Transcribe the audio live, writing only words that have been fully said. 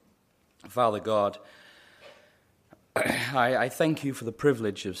Father God, I thank you for the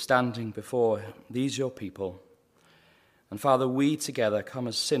privilege of standing before these your people. And Father, we together come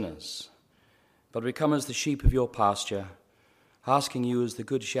as sinners, but we come as the sheep of your pasture, asking you as the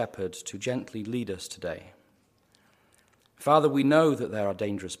good shepherd to gently lead us today. Father, we know that there are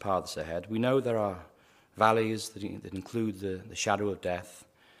dangerous paths ahead. We know there are valleys that include the shadow of death.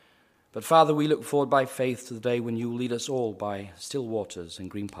 But Father, we look forward by faith to the day when you will lead us all by still waters and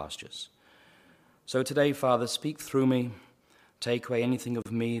green pastures. So today, Father, speak through me, take away anything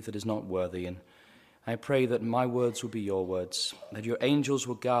of me that is not worthy, and I pray that my words will be your words, that your angels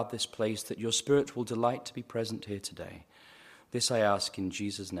will guard this place, that your Spirit will delight to be present here today. This I ask in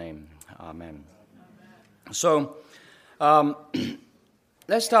Jesus' name. Amen. So,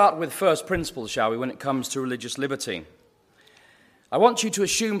 let's start with first principles, shall we, when it comes to religious liberty. I want you to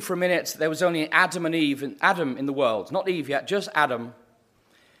assume for a minute that there was only Adam in the world, not Eve yet, just Adam.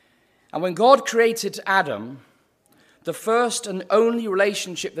 And when God created Adam, the first and only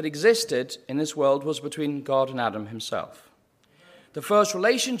relationship that existed in this world was between God and Adam himself. The first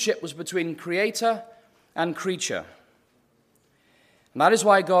relationship was between creator and creature. And that is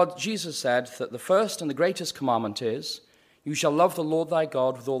why Jesus said that the first and the greatest commandment is, you shall love the Lord thy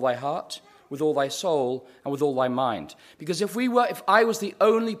God with all thy heart, with all thy soul, and with all thy mind. Because if I was the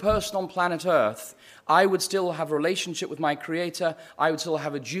only person on planet Earth, I would still have a relationship with my Creator, I would still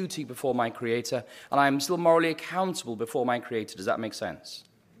have a duty before my Creator, and I am still morally accountable before my Creator. Does that make sense?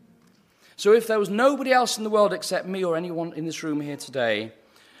 So if there was nobody else in the world except me or anyone in this room here today,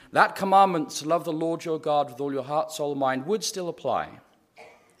 that commandment to love the Lord your God with all your heart, soul, and mind would still apply.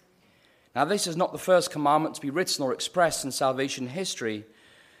 Now, this is not the first commandment to be written or expressed in salvation history,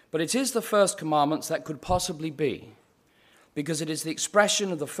 but it is the first commandment that could possibly be, because it is the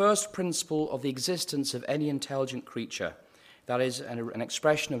expression of the first principle of the existence of any intelligent creature. That is an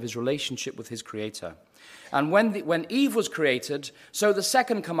expression of his relationship with his Creator. And when Eve was created, so the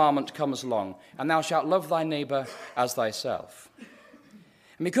second commandment comes along, and thou shalt love thy neighbor as thyself.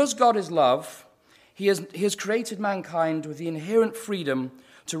 And because God is love, he has created mankind with the inherent freedom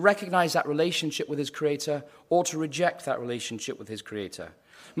to recognize that relationship with his Creator or to reject that relationship with his Creator.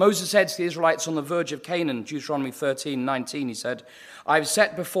 Moses said to the Israelites on the verge of Canaan, Deuteronomy 13:19, he said, I've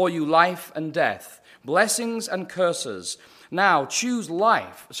set before you life and death, blessings and curses. Now choose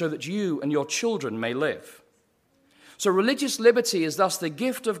life so that you and your children may live. So religious liberty is thus the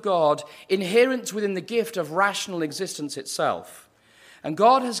gift of God inherent within the gift of rational existence itself. And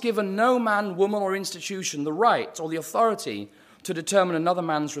God has given no man, woman, or institution the right or the authority to determine another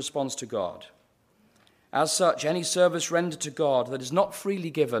man's response to God. As such, any service rendered to God that is not freely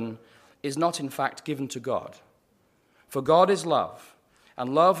given is not in fact given to God. For God is love,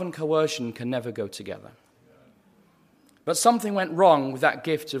 and love and coercion can never go together. But something went wrong with that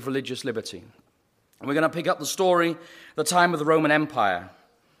gift of religious liberty. And we're going to pick up the story, the time of the Roman Empire,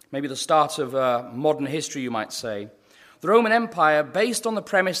 maybe the start of modern history, you might say. The Roman Empire, based on the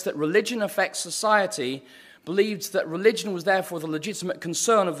premise that religion affects society, believed that religion was therefore the legitimate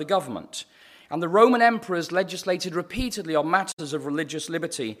concern of the government. And the Roman emperors legislated repeatedly on matters of religious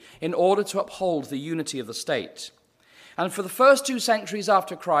liberty in order to uphold the unity of the state. And for the first 2 centuries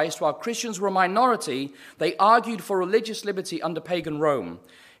after Christ, while Christians were a minority, they argued for religious liberty under pagan Rome.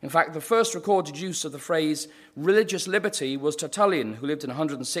 In fact, the first recorded use of the phrase religious liberty was Tertullian, who lived in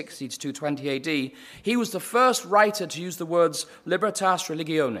 160 to 220 AD. He was the first writer to use the words libertas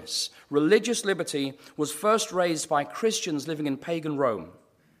religionis. Religious liberty was first raised by Christians living in pagan Rome.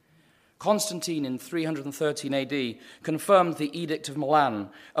 Constantine in 313 AD confirmed the Edict of Milan,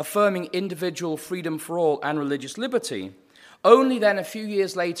 affirming individual freedom for all and religious liberty. Only then, a few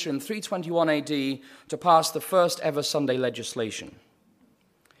years later, in 321 AD, to pass the first ever Sunday legislation.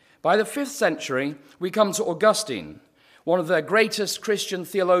 By the 5th century, we come to Augustine, one of the greatest Christian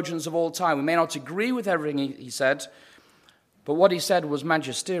theologians of all time. We may not agree with everything he said, but what he said was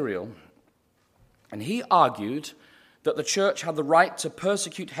magisterial. And he argued that the church had the right to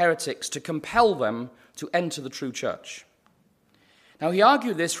persecute heretics, to compel them to enter the true church. Now, he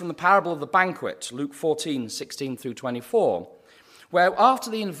argued this from the parable of the banquet, Luke 14:16 through 24, where after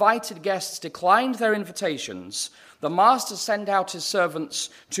the invited guests declined their invitations, the master sent out his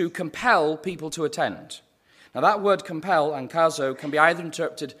servants to compel people to attend. Now, that word compel, ankazo, can be either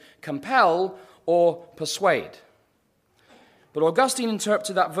interpreted compel or persuade. But Augustine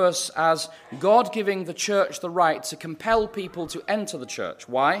interpreted that verse as God giving the church the right to compel people to enter the church.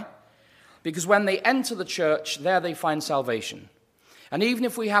 Why? Because when they enter the church, there they find salvation. And even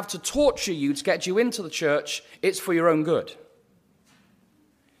if we have to torture you to get you into the church, it's for your own good.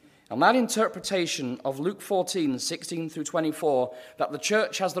 And that interpretation of Luke 14, 16 through 24, that the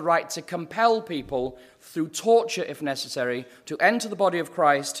church has the right to compel people through torture, if necessary, to enter the body of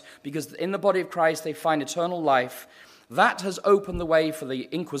Christ, because in the body of Christ they find eternal life, that has opened the way for the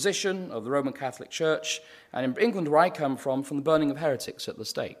Inquisition of the Roman Catholic Church, and in England, where I come from the burning of heretics at the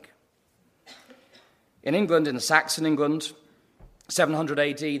stake. In England, in Saxon England, 700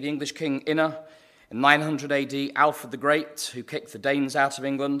 AD, the English king Inna. In 900 AD, Alfred the Great, who kicked the Danes out of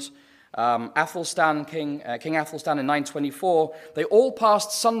England. King Athelstan in 924, they all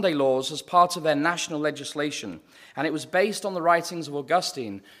passed Sunday laws as part of their national legislation. And it was based on the writings of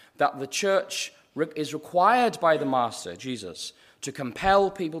Augustine that the church is required by the Master, Jesus, to compel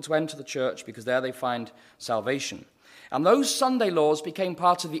people to enter the church because there they find salvation. And those Sunday laws became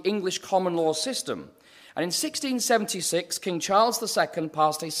part of the English common law system. And in 1676, King Charles II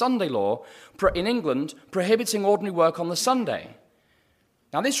passed a Sunday law in England prohibiting ordinary work on the Sunday.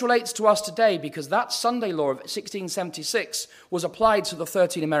 Now, this relates to us today because that Sunday law of 1676 was applied to the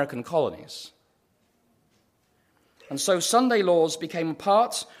 13 American colonies. And so Sunday laws became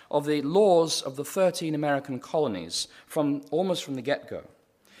part of the laws of the 13 American colonies almost from the get-go.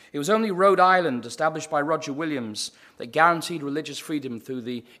 It was only Rhode Island, established by Roger Williams, that guaranteed religious freedom through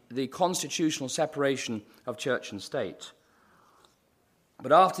the constitutional separation of church and state.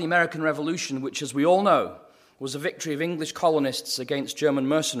 But after the American Revolution, which, as we all know, was a victory of English colonists against German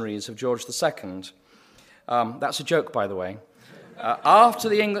mercenaries of George II, that's a joke, by the way.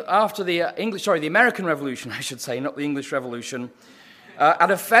 The American Revolution, I should say, not the English Revolution,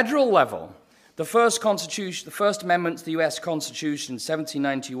 at a federal level, the first amendment to the U.S. Constitution in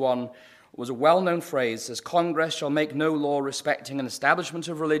 1791 was a well-known phrase, as Congress shall make no law respecting an establishment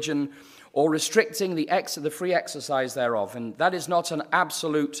of religion or restricting the free exercise thereof. And that is not an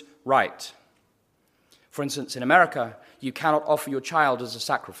absolute right. For instance, in America, you cannot offer your child as a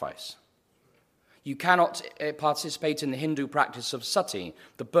sacrifice. You cannot participate in the Hindu practice of sati,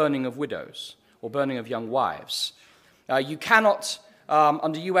 the burning of widows or burning of young wives. You cannot,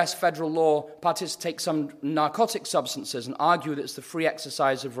 under U.S. federal law, take some narcotic substances and argue that it's the free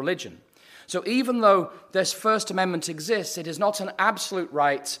exercise of religion. So even though this First Amendment exists, it is not an absolute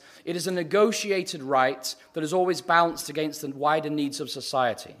right. It is a negotiated right that is always balanced against the wider needs of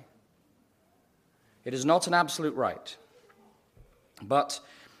society. It is not an absolute right. But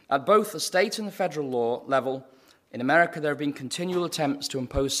at both the state and the federal law level, in America there have been continual attempts to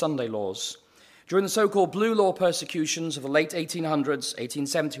impose Sunday laws. During the so-called Blue Law persecutions of the late 1800s,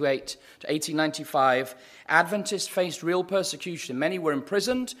 1878 to 1895, Adventists faced real persecution. Many were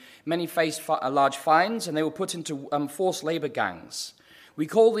imprisoned, many faced large fines, and they were put into forced labor gangs. We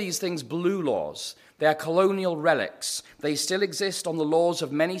call these things blue laws. They are colonial relics. They still exist on the laws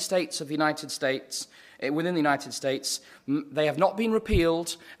of many states of the United States, within the United States. They have not been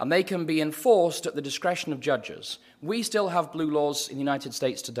repealed, and they can be enforced at the discretion of judges. We still have blue laws in the United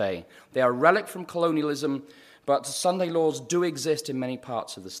States today. They are a relic from colonialism, but Sunday laws do exist in many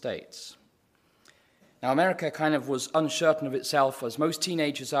parts of the states. Now, America kind of was uncertain of itself, as most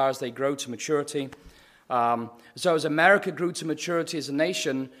teenagers are as they grow to maturity. So as America grew to maturity as a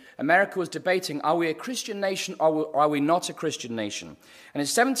nation, America was debating, are we a Christian nation or are we not a Christian nation? And in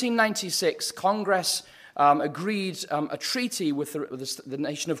 1796, Congress agreed a treaty with the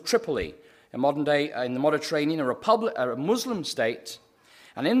nation of Tripoli, in the Mediterranean, a Muslim state.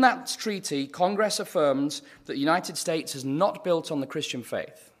 And in that treaty, Congress affirmed that the United States is not built on the Christian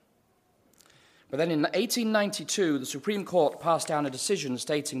faith. But then in 1892, the Supreme Court passed down a decision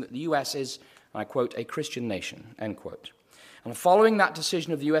stating that the U.S. is, I quote, a Christian nation, end quote. And following that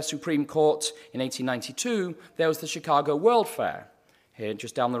decision of the U.S. Supreme Court in 1892, there was the Chicago World Fair, here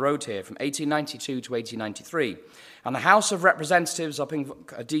just down the road here, from 1892 to 1893. And the House of Representatives up in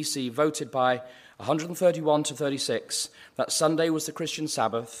D.C. voted by 131 to 36 that Sunday was the Christian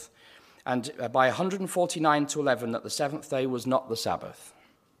Sabbath, and by 149 to 11 that the seventh day was not the Sabbath.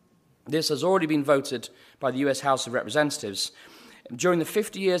 This has already been voted by the U.S. House of Representatives. During the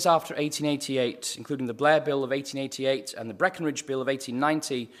 50 years after 1888, including the Blair Bill of 1888 and the Breckinridge Bill of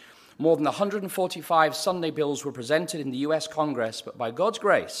 1890, more than 145 Sunday bills were presented in the U.S. Congress, but by God's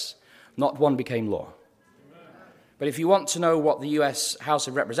grace, not one became law. But if you want to know what the U.S. House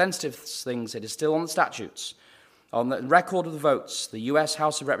of Representatives thinks, it is still on the statutes. On the record of the votes, the U.S.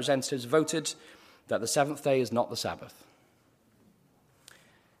 House of Representatives voted that the seventh day is not the Sabbath.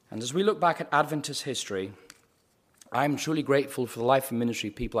 And as we look back at Adventist history, I'm truly grateful for the life and ministry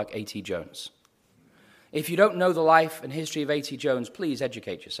of people like A.T. Jones. If you don't know the life and history of A.T. Jones, please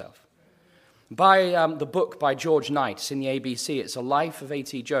educate yourself. Buy the book by George Knight. It's in the ABC. It's A Life of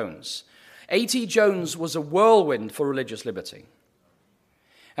A.T. Jones. A.T. Jones was a whirlwind for religious liberty.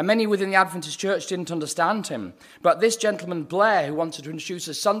 And many within the Adventist church didn't understand him. But this gentleman, Blair, who wanted to introduce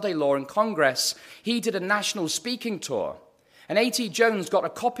a Sunday law in Congress, he did a national speaking tour. And A.T. Jones got a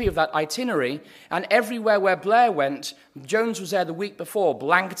copy of that itinerary, and everywhere where Blair went, Jones was there the week before,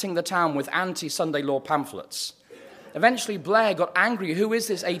 blanketing the town with anti-Sunday law pamphlets. Eventually, Blair got angry. Who is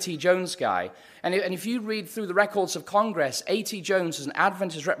this A.T. Jones guy? And if you read through the records of Congress, A.T. Jones, as an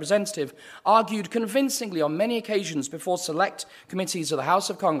Adventist representative, argued convincingly on many occasions before select committees of the House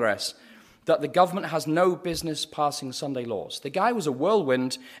of Congress that the government has no business passing Sunday laws. The guy was a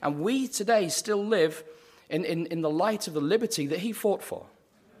whirlwind, and we today still live in the light of the liberty that he fought for.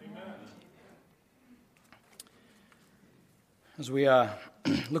 Amen. As we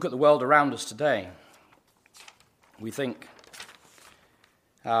look at the world around us today, we think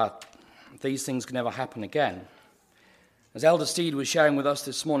these things can never happen again. As Elder Steed was sharing with us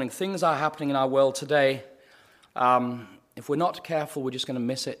this morning, things are happening in our world today. If we're not careful, we're just going to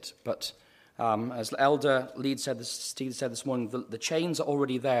miss it. But as Elder Steed said this morning, the chains are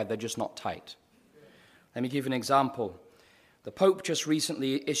already there, they're just not tight. Let me give you an example. The Pope just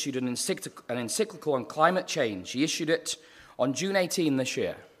recently issued an encyclical on climate change. He issued it on June 18 this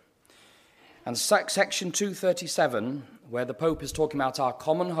year. And section 237, where the Pope is talking about our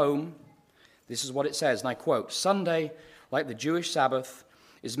common home, this is what it says, and I quote, "Sunday, like the Jewish Sabbath,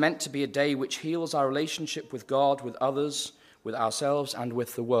 is meant to be a day which heals our relationship with God, with others, with ourselves, and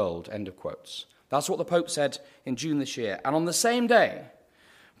with the world," end of quotes. That's what the Pope said in June this year. And on the same day,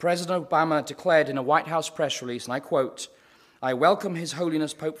 President Obama declared in a White House press release, and I quote, "I welcome His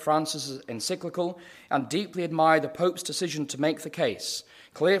Holiness Pope Francis' encyclical and deeply admire the Pope's decision to make the case,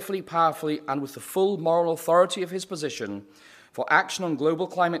 clearly, powerfully, and with the full moral authority of his position, for action on global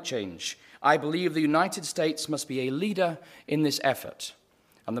climate change. I believe the United States must be a leader in this effort."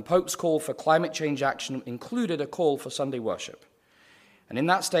 And the Pope's call for climate change action included a call for Sunday worship. And in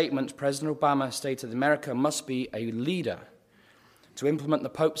that statement, President Obama stated America must be a leader to implement the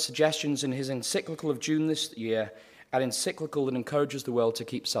Pope's suggestions in his encyclical of June this year, an encyclical that encourages the world to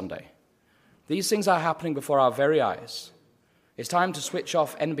keep Sunday. These things are happening before our very eyes. It's time to switch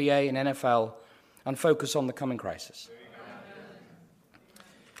off NBA and NFL and focus on the coming crisis.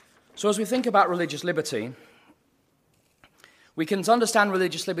 So as we think about religious liberty, we can understand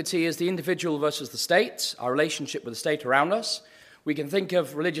religious liberty as the individual versus the state, our relationship with the state around us. We can think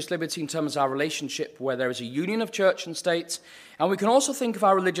of religious liberty in terms of our relationship where there is a union of church and state. And we can also think of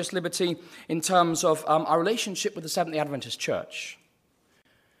our religious liberty in terms of our relationship with the Seventh-day Adventist Church.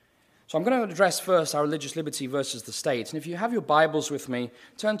 So I'm going to address first our religious liberty versus the state. And if you have your Bibles with me,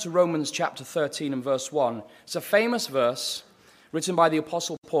 turn to Romans chapter 13 and verse 1. It's a famous verse written by the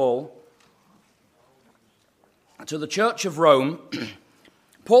Apostle Paul to the Church of Rome.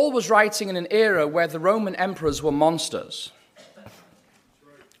 Paul was writing in an era where the Roman emperors were monsters.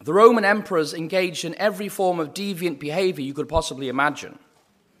 The Roman emperors engaged in every form of deviant behavior you could possibly imagine.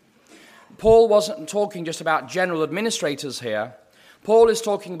 Paul wasn't talking just about general administrators here. Paul is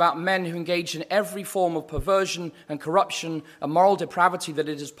talking about men who engage in every form of perversion and corruption and moral depravity that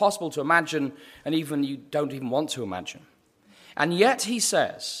it is possible to imagine and even you don't even want to imagine. And yet he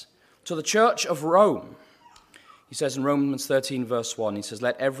says to the Church of Rome, he says in Romans 13 verse 1, he says,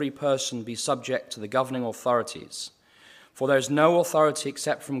 "Let every person be subject to the governing authorities. For there is no authority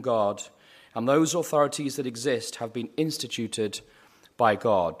except from God, and those authorities that exist have been instituted by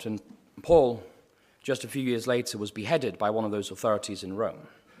God." And Paul, just a few years later, was beheaded by one of those authorities in Rome.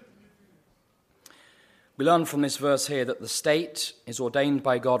 We learn from this verse here that the state is ordained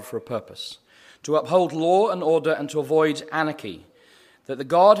by God for a purpose, to uphold law and order and to avoid anarchy, that the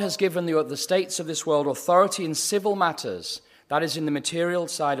God has given the states of this world authority in civil matters, that is in the material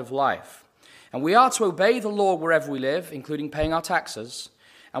side of life. And we are to obey the law wherever we live, including paying our taxes.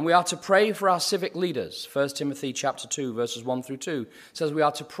 And we are to pray for our civic leaders. 1 Timothy chapter 2, verses 1 through 2 says we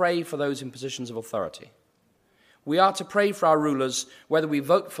are to pray for those in positions of authority. We are to pray for our rulers, whether we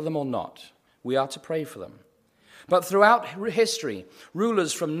vote for them or not. We are to pray for them. But throughout history,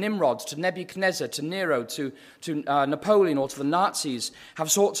 rulers from Nimrod to Nebuchadnezzar to Nero to Napoleon or to the Nazis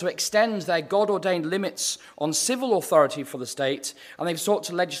have sought to extend their God-ordained limits on civil authority for the state, and they've sought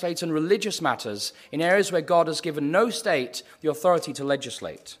to legislate on religious matters in areas where God has given no state the authority to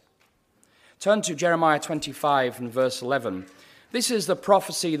legislate. Turn to Jeremiah 25 and verse 11. This is the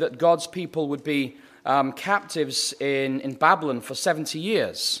prophecy that God's people would be captives in Babylon for 70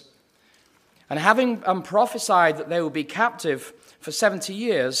 years. And having prophesied that they will be captive for 70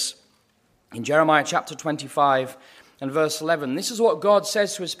 years, in Jeremiah chapter 25 and verse 11, this is what God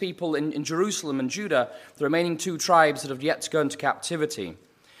says to his people in Jerusalem and Judah, the remaining two tribes that have yet to go into captivity.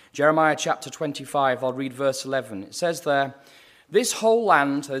 Jeremiah chapter 25, I'll read verse 11. It says there, This whole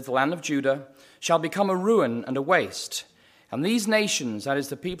land, that is the land of Judah, shall become a ruin and a waste. And these nations, that is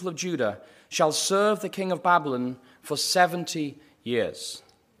the people of Judah, shall serve the king of Babylon for 70 years.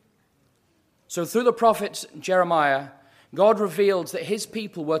 So through the prophet Jeremiah, God revealed that his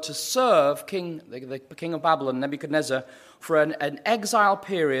people were to serve the king of Babylon, Nebuchadnezzar, for an exile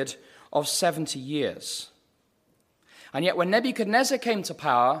period of 70 years. And yet when Nebuchadnezzar came to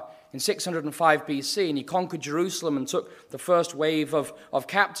power in 605 BC, and he conquered Jerusalem and took the first wave of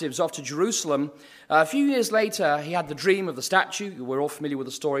captives off to Jerusalem, a few years later he had the dream of the statue. We're all familiar with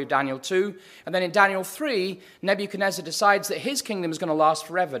the story of Daniel 2. And then in Daniel 3, Nebuchadnezzar decides that his kingdom is going to last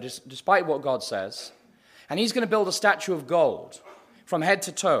forever, despite what God says. And he's going to build a statue of gold from head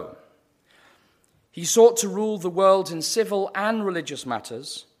to toe. He sought to rule the world in civil and religious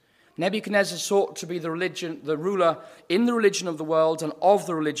matters. Nebuchadnezzar sought to be the ruler in the religion of the world and of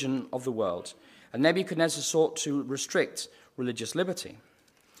the religion of the world. And Nebuchadnezzar sought to restrict religious liberty.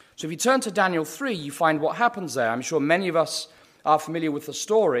 So if you turn to Daniel 3, you find what happens there. I'm sure many of us are familiar with the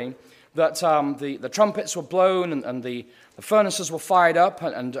story that the trumpets were blown and the furnaces were fired up,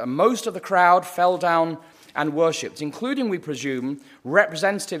 and most of the crowd fell down and worshipped, including, we presume,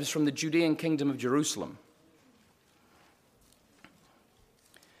 representatives from the Judean kingdom of Jerusalem.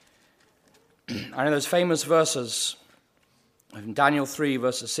 I know those famous verses in Daniel 3,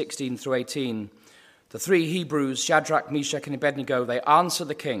 verses 16 through 18. The three Hebrews, Shadrach, Meshach, and Abednego, they answer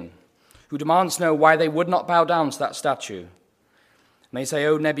the king, who demands to know why they would not bow down to that statue. And they say,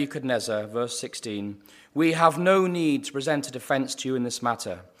 O Nebuchadnezzar, verse 16, we have no need to present a defense to you in this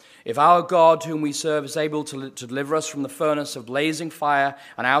matter. If our God, whom we serve, is able to deliver us from the furnace of blazing fire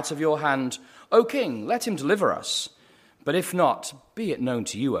and out of your hand, O king, let him deliver us. But if not, be it known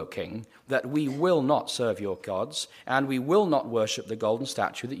to you, O king, that we will not serve your gods, and we will not worship the golden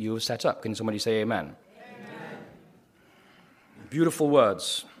statue that you have set up. Can somebody say amen? Amen. Beautiful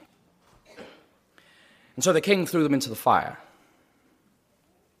words. And so the king threw them into the fire.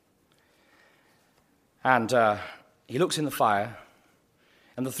 And he looks in the fire,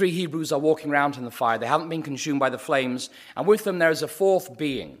 and the three Hebrews are walking around in the fire. They haven't been consumed by the flames, and with them there is a fourth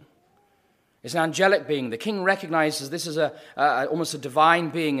being. It's an angelic being. The king recognizes this is almost a divine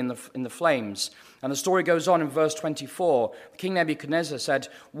being in the flames. And the story goes on in verse 24. King Nebuchadnezzar said,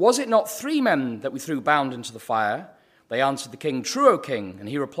 was it not 3 men that we threw bound into the fire? They answered the king, true, O king. And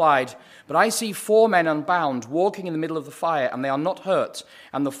he replied, but I see 4 men unbound, walking in the middle of the fire, and they are not hurt.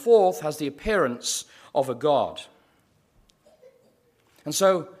 And the fourth has the appearance of a god. And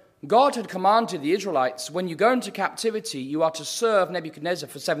so God had commanded the Israelites, when you go into captivity, you are to serve Nebuchadnezzar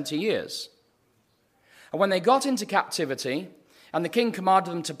for 70 years. And when they got into captivity, and the king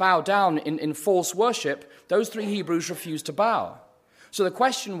commanded them to bow down in false worship, those 3 Hebrews refused to bow. So the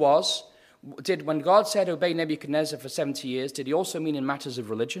question was, when God said obey Nebuchadnezzar for 70 years, did he also mean in matters of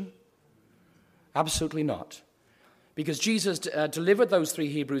religion? Absolutely not. Because Jesus delivered those 3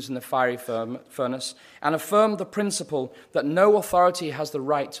 Hebrews in the fiery furnace and affirmed the principle that no authority has the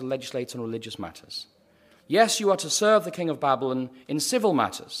right to legislate on religious matters. Yes, you are to serve the king of Babylon in civil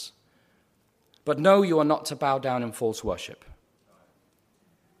matters, but no, you are not to bow down in false worship.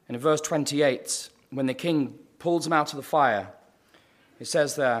 And in verse 28, when the king pulls him out of the fire, it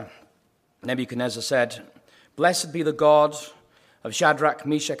says there, Nebuchadnezzar said, blessed be the God of Shadrach,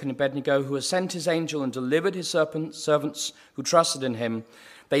 Meshach, and Abednego, who has sent his angel and delivered his servants who trusted in him.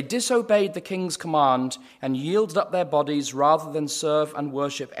 They disobeyed the king's command and yielded up their bodies rather than serve and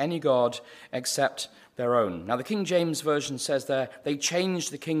worship any god except their own. Now the King James Version says there, they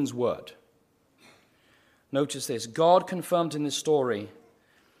changed the king's word. Notice this, God confirmed in this story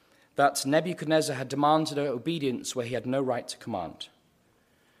that Nebuchadnezzar had demanded obedience where he had no right to command.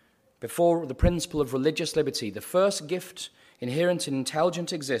 Before the principle of religious liberty, the first gift inherent in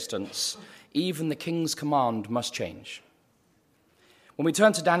intelligent existence, even the king's command must change. When we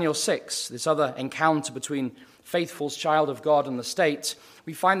turn to Daniel 6, this other encounter between faithful child of God and the state,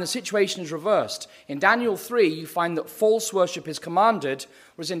 we find the situation is reversed. In Daniel 3, you find that false worship is commanded,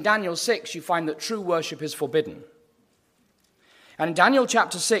 whereas in Daniel 6, you find that true worship is forbidden. And in Daniel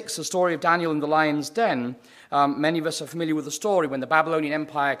chapter 6, the story of Daniel in the lion's den, many of us are familiar with the story. When the Babylonian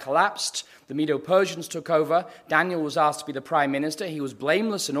Empire collapsed, the Medo-Persians took over. Daniel was asked to be the prime minister. He was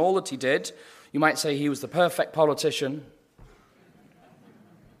blameless in all that he did. You might say he was the perfect politician.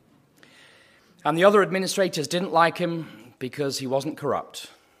 And the other administrators didn't like him because he wasn't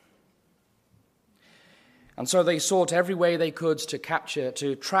corrupt. And so they sought every way they could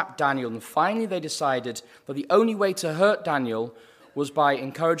to trap Daniel. And finally they decided that the only way to hurt Daniel was by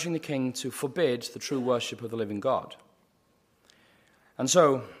encouraging the king to forbid the true worship of the living God. And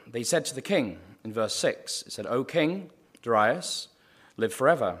so they said to the king in verse 6, it said, O king, Darius, live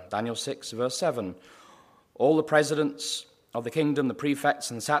forever. Daniel 6, verse 7. All the presidents of the kingdom, the prefects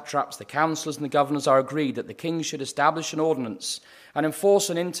and the satraps, the counselors and the governors are agreed that the king should establish an ordinance and enforce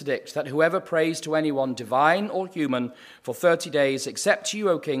an interdict that whoever prays to anyone, divine or human, for 30 days, except you,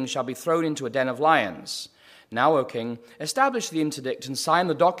 O king, shall be thrown into a den of lions. Now, O king, establish the interdict and sign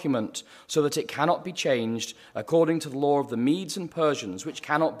the document so that it cannot be changed according to the law of the Medes and Persians, which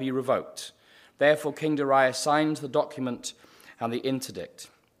cannot be revoked. Therefore, King Darius signed the document and the interdict.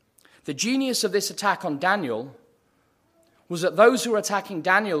 The genius of this attack on Daniel was that those who were attacking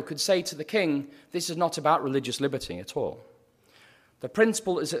Daniel could say to the king, this is not about religious liberty at all. The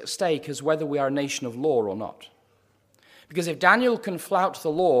principle is at stake as whether we are a nation of law or not. Because if Daniel can flout the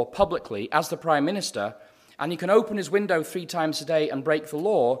law publicly as the prime minister, and he can open his window 3 times a day and break the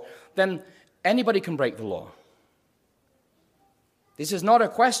law, then anybody can break the law. This is not a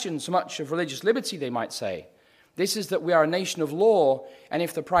question so much of religious liberty, they might say. This is that we are a nation of law, and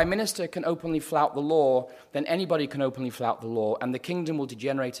if the prime minister can openly flout the law, then anybody can openly flout the law, and the kingdom will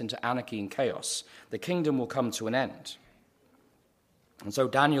degenerate into anarchy and chaos. The kingdom will come to an end. And so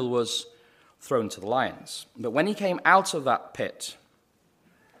Daniel was thrown to the lions. But when he came out of that pit,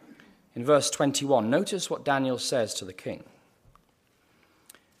 in verse 21, notice what Daniel says to the king.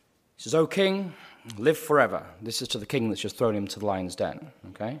 He says, O king, live forever. This is to the king that's just thrown him to the lion's den,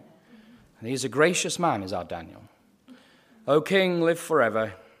 okay? And he's a gracious man, is our Daniel. O king, live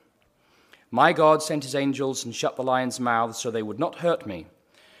forever. My God sent his angels and shut the lions' mouths so they would not hurt me.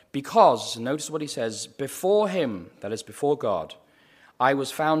 Because, notice what he says, before him, that is before God, I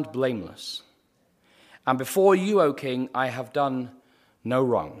was found blameless. And before you, O king, I have done no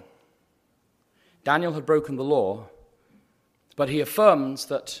wrong. Daniel had broken the law, but he affirms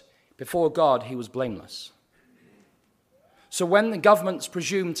that before God he was blameless. So when the governments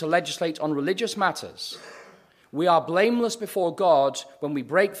presume to legislate on religious matters, we are blameless before God when we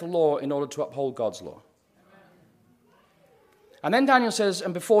break the law in order to uphold God's law. And then Daniel says,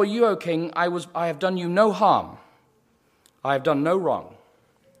 and before you, O king, I have done you no harm. I have done no wrong.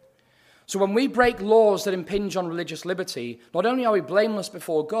 So when we break laws that impinge on religious liberty, not only are we blameless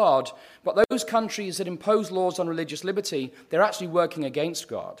before God, but those countries that impose laws on religious liberty, they're actually working against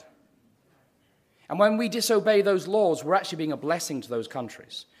God. And when we disobey those laws, we're actually being a blessing to those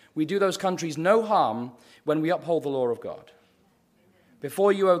countries. We do those countries no harm when we uphold the law of God.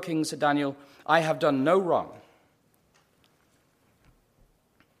 Before you, O king, said Daniel, I have done no wrong.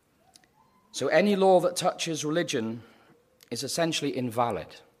 So any law that touches religion is essentially invalid.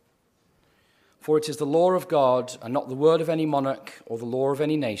 For it is the law of God and not the word of any monarch or the law of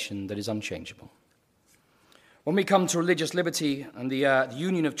any nation that is unchangeable. When we come to religious liberty and the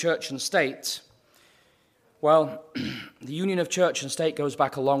union of church and state, well, the union of church and state goes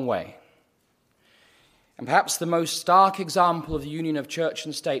back a long way. And perhaps the most stark example of the union of church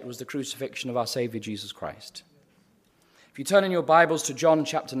and state was the crucifixion of our Savior Jesus Christ. If you turn in your Bibles to John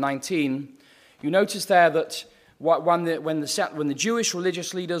chapter 19, you notice there that when the Jewish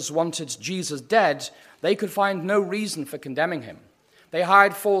religious leaders wanted Jesus dead, they could find no reason for condemning him. They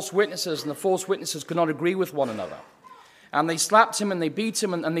hired false witnesses, and the false witnesses could not agree with one another. And they slapped him and they beat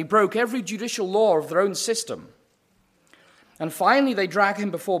him and they broke every judicial law of their own system. And finally they drag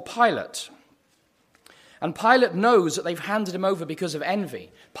him before Pilate. And Pilate knows that they've handed him over because of envy.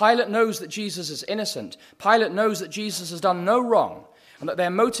 Pilate knows that Jesus is innocent. Pilate knows that Jesus has done no wrong, and that they're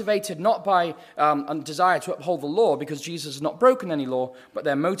motivated not by a desire to uphold the law because Jesus has not broken any law, but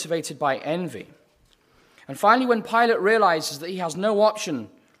they're motivated by envy. And finally, when Pilate realizes that he has no option,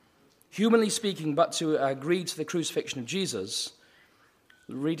 humanly speaking, but to agree to the crucifixion of Jesus,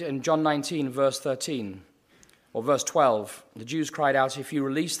 read it in John 19, verse 13, or verse 12. The Jews cried out, if you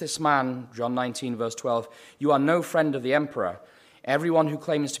release this man, John 19, verse 12, you are no friend of the emperor. Everyone who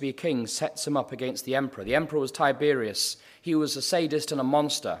claims to be a king sets him up against the emperor. The emperor was Tiberius. He was a sadist and a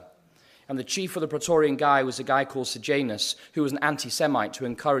monster. And the chief of the Praetorian Guard was a guy called Sejanus, who was an anti-Semite who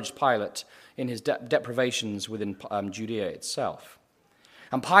encouraged Pilate in his deprivations within Judea itself.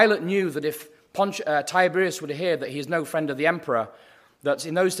 And Pilate knew that if Tiberius were to hear that he is no friend of the emperor, that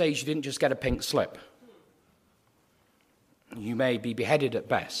in those days you didn't just get a pink slip. You may be beheaded at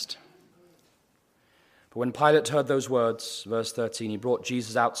best. But when Pilate heard those words, verse 13, he brought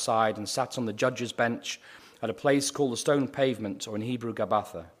Jesus outside and sat on the judge's bench at a place called the Stone Pavement, or in Hebrew,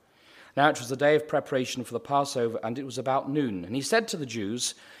 Gabbatha. Now it was the day of preparation for the Passover, and it was about noon. And he said to the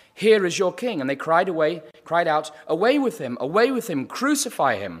Jews, here is your king. And they cried out, away with him,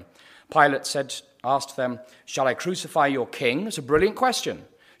 crucify him. Pilate asked them, shall I crucify your king? It's a brilliant question.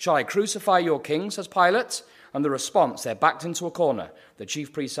 Shall I crucify your king, says Pilate. And the response, they're backed into a corner. The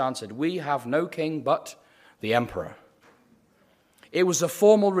chief priests answered, we have no king but the emperor. It was a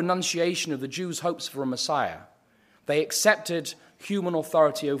formal renunciation of the Jews' hopes for a Messiah. They accepted human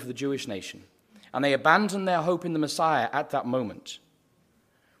authority over the Jewish nation, and they abandoned their hope in the Messiah at that moment.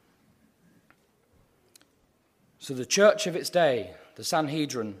 So the church of its day, the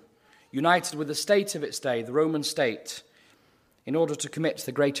Sanhedrin, united with the state of its day, the Roman state, in order to commit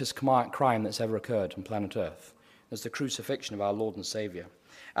the greatest crime that's ever occurred on planet Earth, as the crucifixion of our Lord and Savior.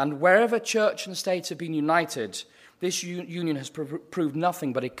 And wherever church and state have been united, this union has proved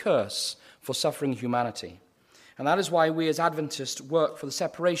nothing but a curse for suffering humanity. And that is why we as Adventists work for the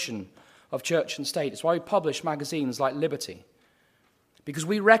separation of church and state. It's why we publish magazines like Liberty. Because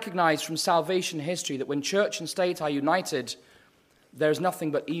we recognize from salvation history that when church and state are united, there is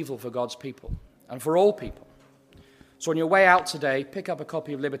nothing but evil for God's people and for all people. So on your way out today, pick up a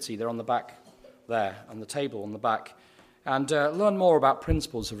copy of Liberty. They're on the back there, on the table on the back, and learn more about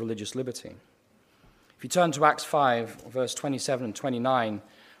principles of religious liberty. If you turn to Acts 5, verse 27 and 29,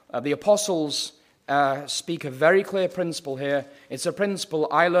 the apostles speak a very clear principle here. It's a principle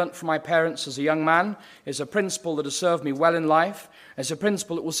I learnt from my parents as a young man. It's a principle that has served me well in life. It's a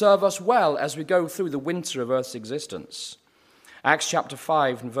principle that will serve us well as we go through the winter of Earth's existence. Acts chapter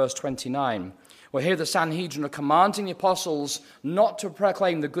 5 and verse 29. Well, here the Sanhedrin are commanding the apostles not to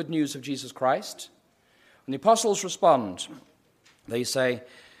proclaim the good news of Jesus Christ. And the apostles respond. They say,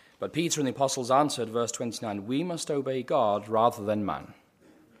 but Peter and the apostles answered, verse 29, we must obey God rather than man.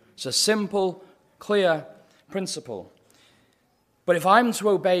 It's a simple, clear principle. But if I'm to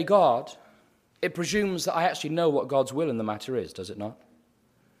obey God, it presumes that I actually know what God's will in the matter is, does it not?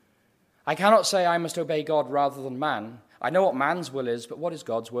 I cannot say I must obey God rather than man. I know what man's will is, but what is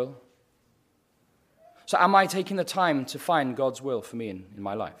God's will? So am I taking the time to find God's will for me in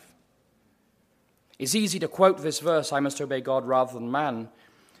my life? It's easy to quote this verse, I must obey God rather than man,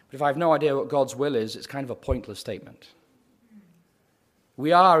 but if I have no idea what God's will is, it's kind of a pointless statement.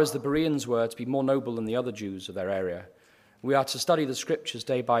 We are, as the Bereans were, to be more noble than the other Jews of their area. We are to study the scriptures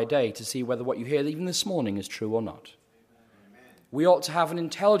day by day to see whether what you hear even this morning is true or not. We ought to have an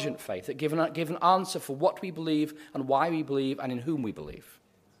intelligent faith that give an answer for what we believe and why we believe and in whom we believe.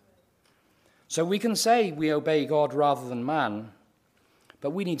 So we can say we obey God rather than man, but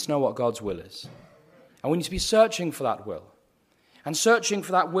we need to know what God's will is. And we need to be searching for that will. And searching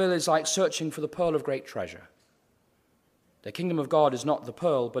for that will is like searching for the pearl of great treasure. The kingdom of God is not the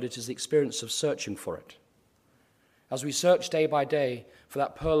pearl, but it is the experience of searching for it. As we search day by day for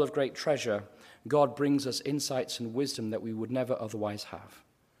that pearl of great treasure, God brings us insights and wisdom that we would never otherwise have.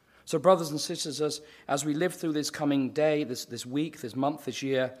 So brothers and sisters, as we live through this coming day, this week, this month, this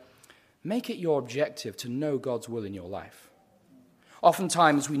year, make it your objective to know God's will in your life.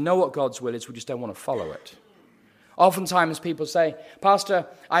 Oftentimes we know what God's will is, we just don't want to follow it. Oftentimes people say, Pastor,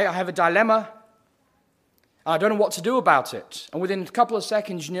 I have a dilemma. I don't know what to do about it. And within a couple of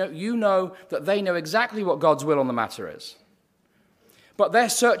seconds, you know that they know exactly what God's will on the matter is. But they're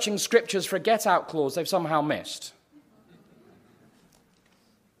searching scriptures for a get-out clause they've somehow missed.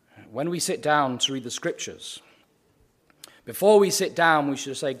 When we sit down to read the scriptures, before we sit down, we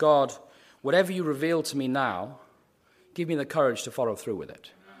should say, God, whatever you reveal to me now, give me the courage to follow through with it.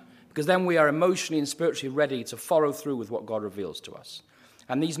 Because then we are emotionally and spiritually ready to follow through with what God reveals to us.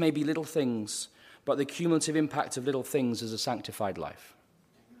 And these may be little things, but the cumulative impact of little things is a sanctified life.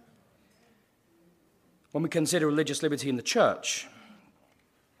 When we consider religious liberty in the church,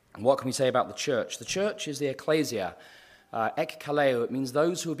 what can we say about the church? The church is the ecclesia, ekkaleo. It means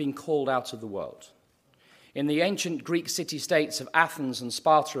those who have been called out of the world. In the ancient Greek city-states of Athens and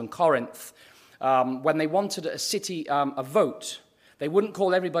Sparta and Corinth, when they wanted a city a vote, they wouldn't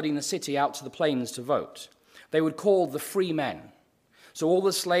call everybody in the city out to the plains to vote. They would call the free men. So all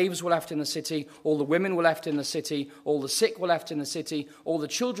the slaves were left in the city, all the women were left in the city, all the sick were left in the city, all the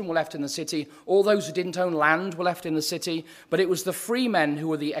children were left in the city, all those who didn't own land were left in the city, but it was the free men who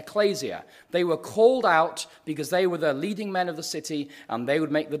were the ecclesia. They were called out because they were the leading men of the city, and they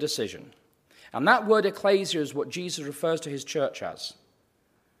would make the decision. And that word ecclesia is what Jesus refers to his church as.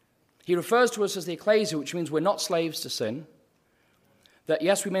 He refers to us as the ecclesia, which means we're not slaves to sin, that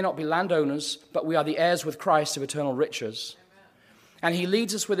yes, we may not be landowners, but we are the heirs with Christ of eternal riches. And he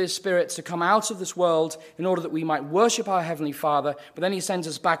leads us with his Spirit to come out of this world in order that we might worship our Heavenly Father, but then he sends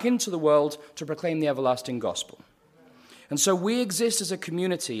us back into the world to proclaim the everlasting gospel. And so we exist as a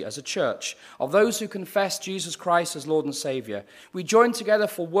community, as a church, of those who confess Jesus Christ as Lord and Savior. We join together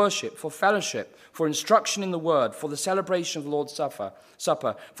for worship, for fellowship, for instruction in the Word, for the celebration of the Lord's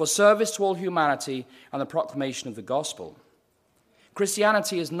Supper, for service to all humanity, and the proclamation of the gospel.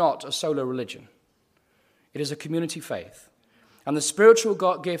 Christianity is not a solo religion. It is a community faith. And the spiritual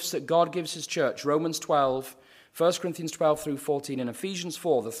gifts that God gives his church, Romans 12, 1 Corinthians 12 through 14 and Ephesians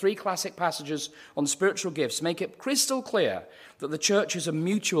 4, the three classic passages on spiritual gifts, make it crystal clear that the church is a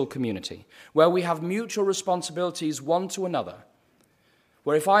mutual community where we have mutual responsibilities one to another.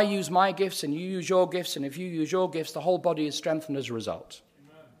 Where if I use my gifts and you use your gifts, and if you use your gifts, the whole body is strengthened as a result.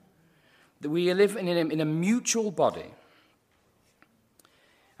 Amen. That we live in a mutual body.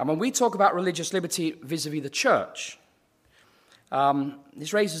 And when we talk about religious liberty vis-a-vis the church,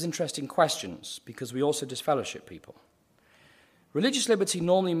 this raises interesting questions because we also disfellowship people. Religious liberty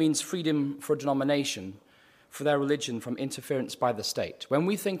normally means freedom for a denomination for their religion from interference by the state. When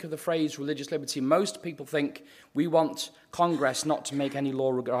we think of the phrase religious liberty, most people think we want Congress not to make any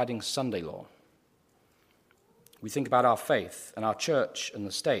law regarding Sunday law. We think about our faith and our church and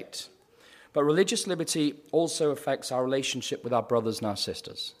the state. But religious liberty also affects our relationship with our brothers and our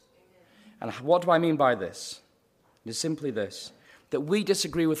sisters. And what do I mean by this? It is simply this, that we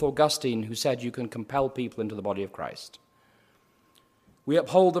disagree with Augustine, who said you can compel people into the body of Christ. We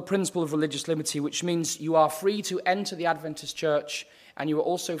uphold the principle of religious liberty, which means you are free to enter the Adventist church and you are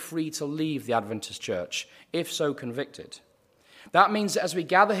also free to leave the Adventist church, if so convicted. That means that as we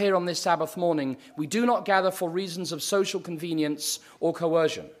gather here on this Sabbath morning, we do not gather for reasons of social convenience or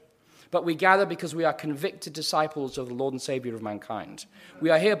coercion, but we gather because we are convicted disciples of the Lord and Savior of mankind.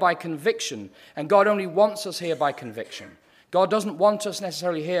 We are here by conviction, and God only wants us here by conviction. God doesn't want us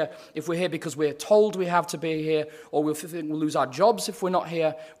necessarily here if we're here because we're told we have to be here, or we'll lose our jobs if we're not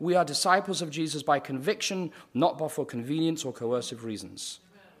here. We are disciples of Jesus by conviction, not for convenience or coercive reasons.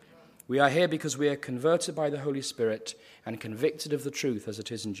 We are here because we are converted by the Holy Spirit and convicted of the truth as it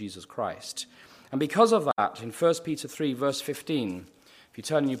is in Jesus Christ. And because of that, in 1 Peter 3, verse 15, if you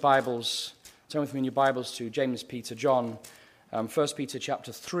turn with me in your Bibles to James, Peter, John, 1 Peter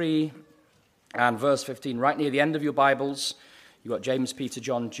chapter 3, and verse 15, right near the end of your Bibles, you've got James, Peter,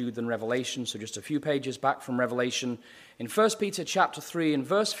 John, Jude, and Revelation, so just a few pages back from Revelation. In 1 Peter chapter 3, and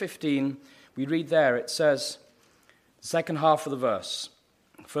verse 15, we read there, it says, the second half of the verse,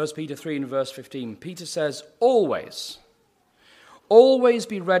 1 Peter 3 and verse 15, Peter says, always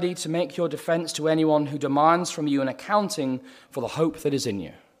be ready to make your defense to anyone who demands from you an accounting for the hope that is in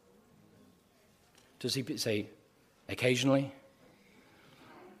you. Does he say occasionally?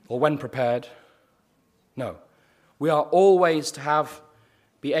 Or when prepared? No. We are always to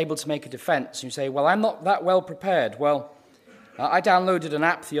be able to make a defense. You say, well, I'm not that well prepared. Well, I downloaded an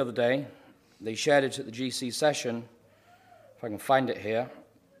app the other day. They shared it at the GC session. If I can find it here.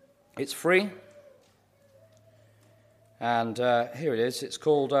 It's free. And here it is. It's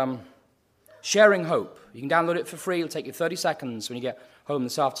called Sharing Hope. You can download it for free. It'll take you 30 seconds when you get home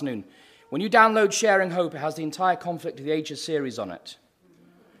this afternoon. When you download Sharing Hope, it has the entire Conflict of the Ages series on it.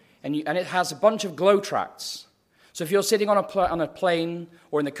 And it has a bunch of glow tracts. So if you're sitting on a plane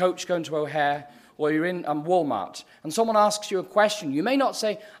or in the coach going to O'Hare or you're in Walmart and someone asks you a question, you may not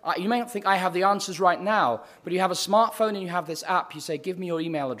think I have the answers right now, but you have a smartphone and you have this app. You say, give me your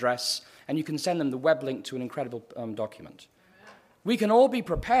email address, and you can send them the web link to an incredible document. We can all be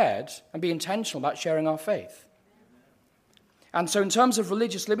prepared and be intentional about sharing our faith. And so in terms of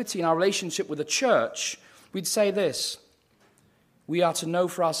religious liberty and our relationship with the church, we'd say this. We are to know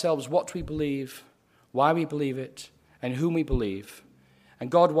for ourselves what we believe, why we believe it, and whom we believe. And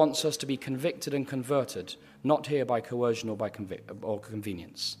God wants us to be convicted and converted, not here by coercion or by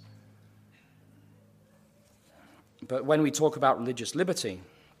convenience. But when we talk about religious liberty,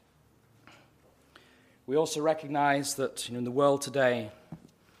 we also recognize that in the world today,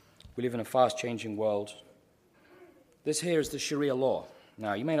 we live in a fast-changing world. This here is the Sharia law.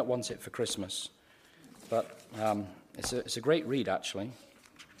 Now, you may not want it for Christmas, but it's a great read, actually.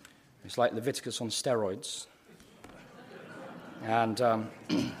 It's like Leviticus on steroids. And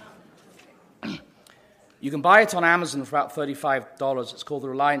you can buy it on Amazon for about $35. It's called The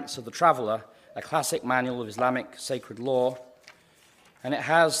Reliance of the Traveler, a classic manual of Islamic sacred law. And it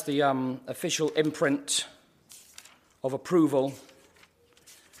has the official imprint of approval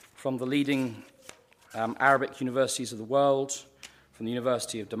from the leading Arabic universities of the world, from the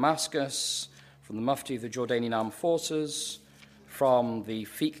University of Damascus, from the Mufti of the Jordanian Armed Forces, from the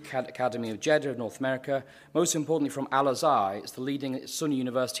Fiqh Academy of Jeddah, North America, most importantly from Al-Azhar. It's the leading Sunni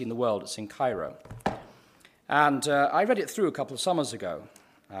university in the world. It's in Cairo. And I read it through a couple of summers ago.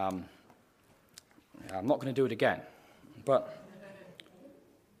 I'm not going to do it again. But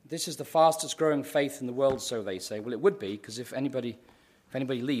this is the fastest growing faith in the world, so they say. Well, it would be, because if anybody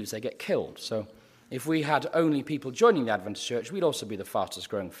leaves, they get killed. So if we had only people joining the Adventist Church, we'd also be the fastest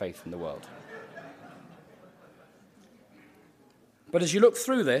growing faith in the world. But as you look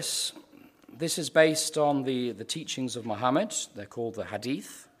through this is based on the teachings of Muhammad. They're called the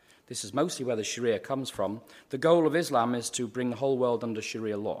Hadith. this is mostly where the Sharia comes from, the goal of Islam is to bring the whole world under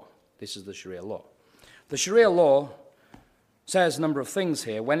Sharia law. This is the Sharia law. The Sharia law says a number of things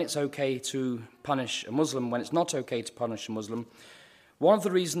here. When it's okay to punish a Muslim, when it's not okay to punish a Muslim. One of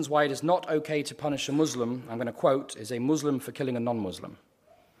the reasons why it is not okay to punish a Muslim, I'm going to quote, is a Muslim for killing a non-Muslim.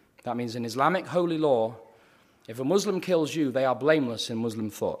 That means in Islamic holy law, if a Muslim kills you, they are blameless in Muslim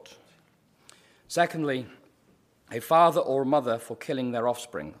thought. Secondly, a father or a mother for killing their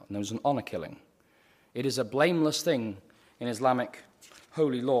offspring, known as an honor killing. It is a blameless thing in Islamic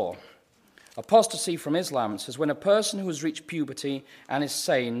holy law. Apostasy from Islam says when a person who has reached puberty and is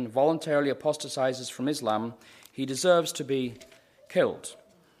sane voluntarily apostatizes from Islam, he deserves to be killed.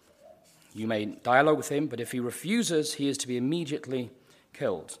 You may dialogue with him, but if he refuses, he is to be immediately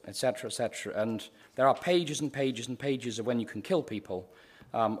killed, etc., etc. And there are pages and pages and pages of when you can kill people,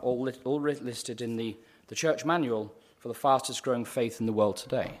 all listed in the church manual for the fastest growing faith in the world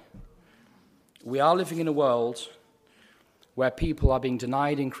today. We are living in a world where people are being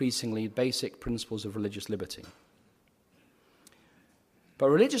denied increasingly basic principles of religious liberty. But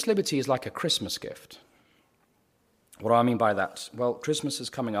religious liberty is like a Christmas gift. What do I mean by that? Well, Christmas is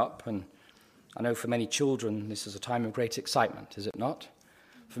coming up, and I know for many children this is a time of great excitement, is it not?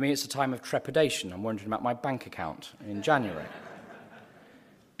 For me, it's a time of trepidation. I'm wondering about my bank account in January.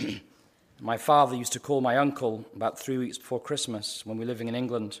 My father used to call my uncle about 3 weeks before Christmas when we were living in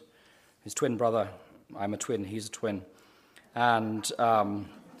England, his twin brother. I'm a twin, he's a twin. And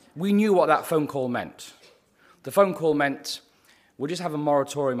we knew what that phone call meant. The phone call meant, we'll just have a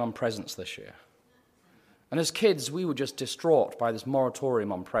moratorium on presents this year. And as kids, we were just distraught by this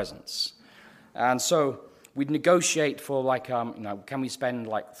moratorium on presents. And so we'd negotiate for can we spend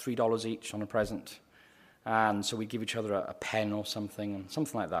like $3 each on a present? And so we'd give each other a pen or something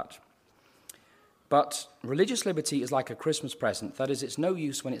like that. But religious liberty is like a Christmas present. That is, it's no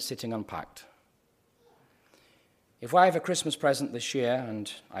use when it's sitting unpacked. If I have a Christmas present this year, and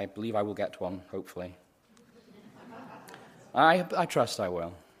I believe I will get one, hopefully, I trust I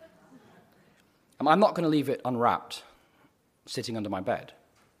will, I'm not going to leave it unwrapped, sitting under my bed.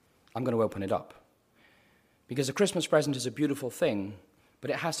 I'm going to open it up. Because a Christmas present is a beautiful thing, but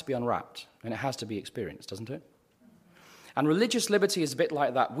it has to be unwrapped, and it has to be experienced, doesn't it? And religious liberty is a bit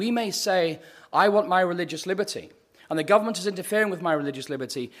like that. We may say, I want my religious liberty, and the government is interfering with my religious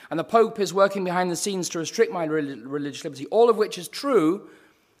liberty, and the Pope is working behind the scenes to restrict my religious liberty, all of which is true,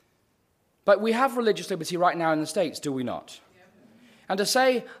 but we have religious liberty right now in the States, do we not? And to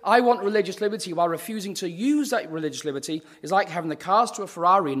say, I want religious liberty while refusing to use that religious liberty is like having the cars to a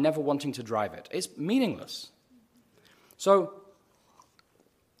Ferrari and never wanting to drive it. It's meaningless. So,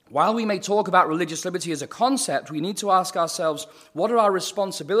 while we may talk about religious liberty as a concept, we need to ask ourselves, what are our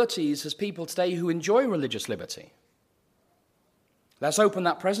responsibilities as people today who enjoy religious liberty? Let's open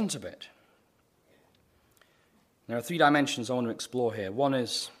that present a bit. There are 3 dimensions I want to explore here. One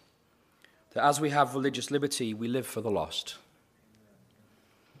is that as we have religious liberty, we live for the lost.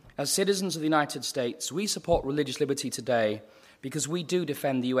 As citizens of the United States, we support religious liberty today because we do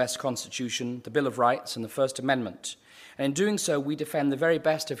defend the US Constitution, the Bill of Rights, and the First Amendment. And in doing so, we defend the very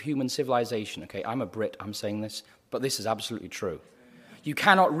best of human civilization. Okay, I'm a Brit, I'm saying this, but this is absolutely true. You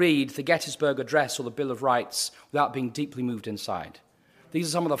cannot read the Gettysburg Address or the Bill of Rights without being deeply moved inside. These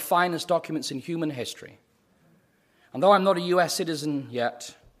are some of the finest documents in human history. And though I'm not a US citizen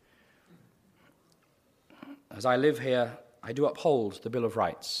yet, as I live here, I do uphold the Bill of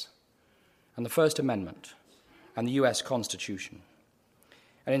Rights and the First Amendment and the US Constitution.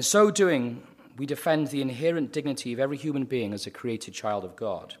 And in so doing, we defend the inherent dignity of every human being as a created child of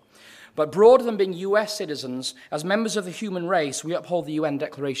God. But broader than being US citizens, as members of the human race, we uphold the UN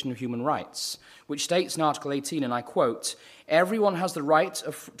Declaration of Human Rights, which states in Article 18, and I quote, "Everyone has the right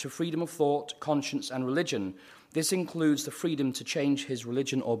to freedom of thought, conscience, and religion. This includes the freedom to change his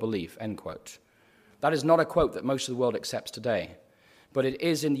religion or belief," end quote. That is not a quote that most of the world accepts today, but it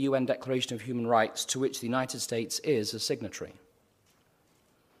is in the UN Declaration of Human Rights, to which the United States is a signatory.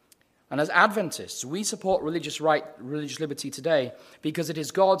 And as Adventists, we support religious liberty today because it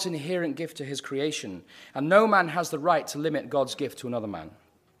is God's inherent gift to his creation, and no man has the right to limit God's gift to another man.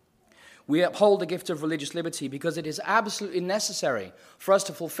 We uphold the gift of religious liberty because it is absolutely necessary for us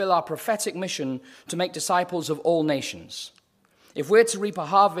to fulfill our prophetic mission to make disciples of all nations. If we're to reap a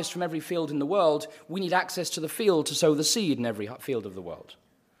harvest from every field in the world, we need access to the field to sow the seed in every field of the world.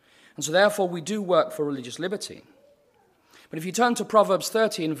 And so therefore we do work for religious liberty. But if you turn to Proverbs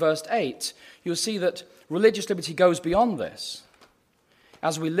 30 in verse 8, you'll see that religious liberty goes beyond this.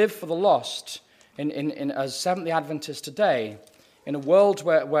 As we live for the lost, as Seventh-day Adventists today, in a world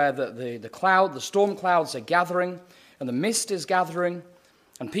where the storm clouds are gathering and the mist is gathering,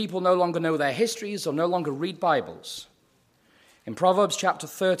 and people no longer know their histories or no longer read Bibles. In Proverbs chapter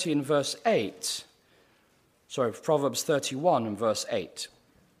 30 and verse 8, Proverbs 31 and verse 8.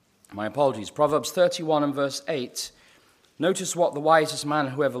 My apologies. Proverbs 31 and verse 8. Notice what the wisest man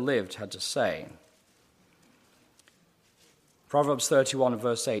who ever lived had to say. Proverbs 31 and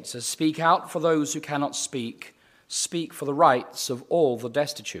verse 8 says, "Speak out for those who cannot speak. Speak for the rights of all the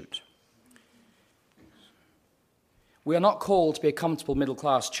destitute." We are not called to be a comfortable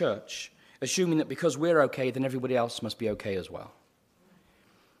middle-class church, assuming that because we're okay, then everybody else must be okay as well.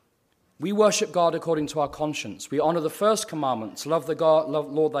 We worship God according to our conscience. We honor the first commandment, love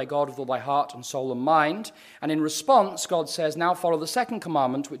Lord thy God with all thy heart and soul and mind. And in response, God says, now follow the second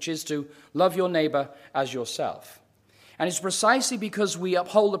commandment, which is to love your neighbor as yourself. And it's precisely because we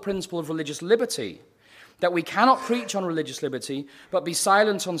uphold the principle of religious liberty that we cannot preach on religious liberty, but be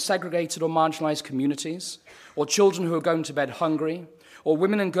silent on segregated or marginalized communities, or children who are going to bed hungry, or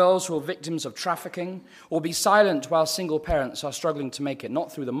women and girls who are victims of trafficking, or be silent while single parents are struggling to make it,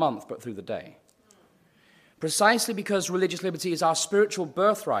 not through the month, but through the day. Precisely because religious liberty is our spiritual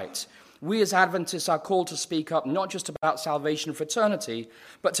birthright, we as Adventists are called to speak up not just about salvation and fraternity,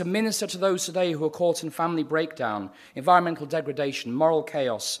 but to minister to those today who are caught in family breakdown, environmental degradation, moral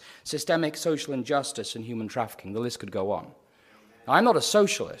chaos, systemic social injustice, and human trafficking. The list could go on. Now, I'm not a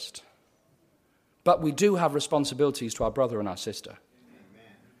socialist, but we do have responsibilities to our brother and our sister.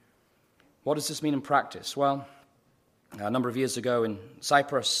 What does this mean in practice? Well, a number of years ago in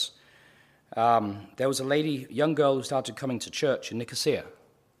Cyprus, there was a young girl who started coming to church in Nicosia.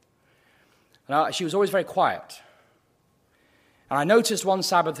 And she was always very quiet. And I noticed one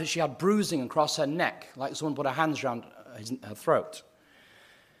Sabbath that she had bruising across her neck, like someone put her hands around her throat.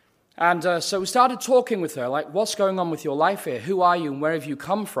 And so we started talking with her, like, what's going on with your life here? Who are you and where have you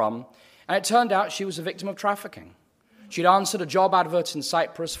come from? And it turned out she was a victim of trafficking. She'd answered a job advert in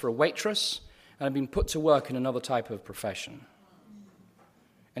Cyprus for a waitress and had been put to work in another type of profession.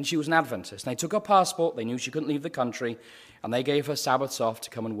 And she was an Adventist. And they took her passport, they knew she couldn't leave the country, and they gave her Sabbaths off to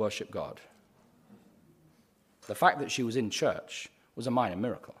come and worship God. The fact that she was in church was a minor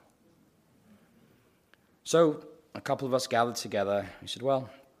miracle. So a couple of us gathered together. We said, well,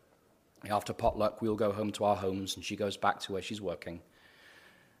 after potluck, we'll go home to our homes, and she goes back to where she's working.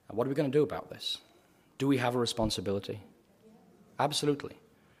 And what are we going to do about this? Do we have a responsibility? Absolutely.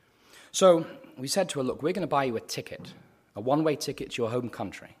 So we said to her, look, we're going to buy you a ticket, a one-way ticket to your home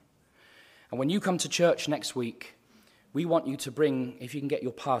country. And when you come to church next week, we want you to bring, if you can get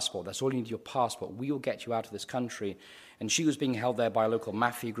your passport, that's all you need, your passport. We will get you out of this country. And she was being held there by a local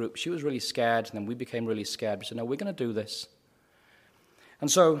mafia group. She was really scared, and then we became really scared. We said, no, we're going to do this.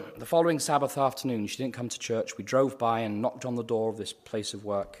 And so the following Sabbath afternoon, she didn't come to church. We drove by and knocked on the door of this place of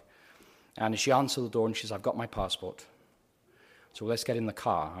work. And she answered the door and she says, I've got my passport. So let's get in the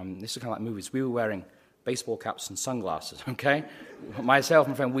car. This is kind of like movies. We were wearing baseball caps and sunglasses, okay? Myself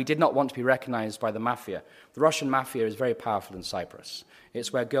and my friend, we did not want to be recognized by the mafia. The Russian mafia is very powerful in Cyprus.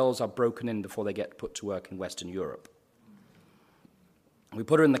 It's where girls are broken in before they get put to work in Western Europe. We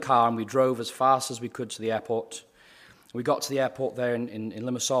put her in the car and we drove as fast as we could to the airport. We got to the airport there in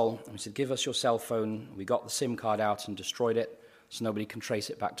Limassol and we said, give us your cell phone. We got the SIM card out and destroyed it so nobody can trace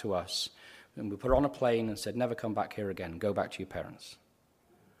it back to us. And we put her on a plane and said, never come back here again. Go back to your parents.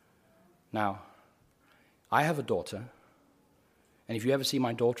 Now, I have a daughter, and if you ever see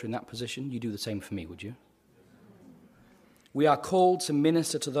my daughter in that position, you do the same for me, would you? We are called to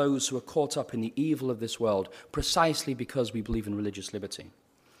minister to those who are caught up in the evil of this world, precisely because we believe in religious liberty.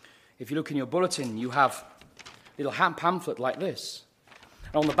 If you look in your bulletin, you have a little pamphlet like this.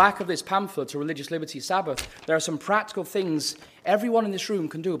 And on the back of this pamphlet, a Religious Liberty Sabbath, there are some practical things everyone in this room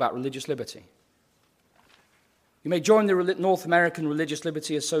can do about religious liberty. You may join the North American Religious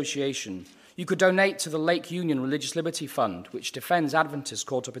Liberty Association. You could donate to the Lake Union Religious Liberty Fund, which defends Adventists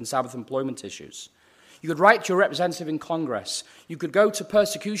caught up in Sabbath employment issues. You could write to your representative in Congress. You could go to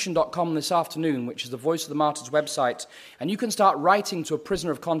persecution.com this afternoon, which is the Voice of the Martyrs website, and you can start writing to a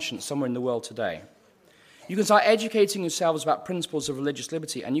prisoner of conscience somewhere in the world today. You can start educating yourselves about principles of religious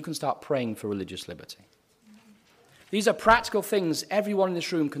liberty, and you can start praying for religious liberty. These are practical things everyone in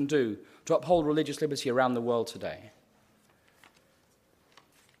this room can do to uphold religious liberty around the world today.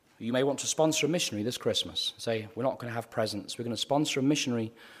 You may want to sponsor a missionary this Christmas. Say, we're not going to have presents. We're going to sponsor a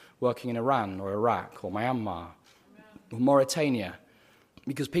missionary working in Iran or Iraq or Myanmar or Mauritania.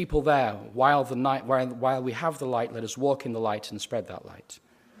 Because people there, while we have the light, let us walk in the light and spread that light.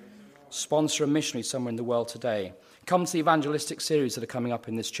 Sponsor a missionary somewhere in the world today. Come to the evangelistic series that are coming up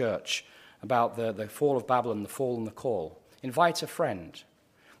in this church about the fall of Babylon, the fall and the call. Invite a friend.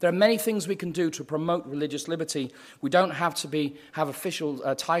 There are many things we can do to promote religious liberty. We don't have to have official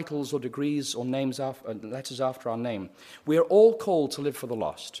titles or degrees or letters after our name. We are all called to live for the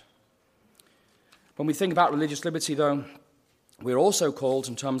lost. When we think about religious liberty, though, we're also called,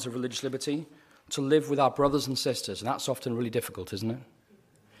 in terms of religious liberty, to live with our brothers and sisters, and that's often really difficult, isn't it?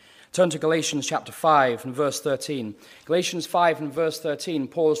 Turn to Galatians chapter 5 and verse 13. Galatians 5 and verse 13,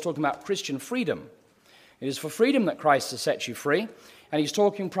 Paul is talking about Christian freedom. It is for freedom that Christ has set you free, and he's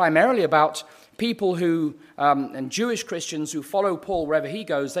talking primarily about people who, and Jewish Christians who follow Paul wherever he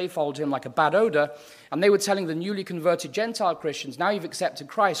goes. They followed him like a bad odor, and they were telling the newly converted Gentile Christians, now you've accepted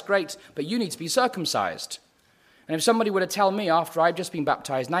Christ, great, but you need to be circumcised. And if somebody were to tell me after I've just been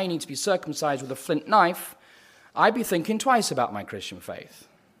baptized, now you need to be circumcised with a flint knife, I'd be thinking twice about my Christian faith.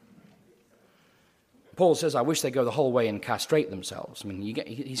 Paul says, I wish they'd go the whole way and castrate themselves. I mean,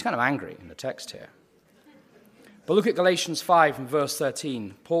 he's kind of angry in the text here. But look at Galatians 5 and verse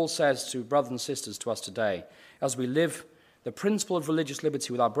 13. Paul says to brothers and sisters to us today, as we live the principle of religious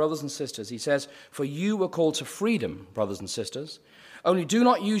liberty with our brothers and sisters, he says, for you were called to freedom, brothers and sisters. Only do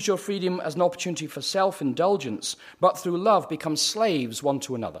not use your freedom as an opportunity for self-indulgence, but through love become slaves one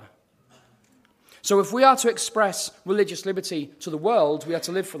to another. So if we are to express religious liberty to the world, we are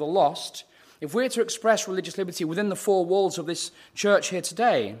to live for the lost. If we're to express religious liberty within the four walls of this church here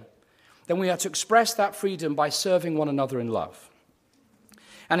today, then we are to express that freedom by serving one another in love.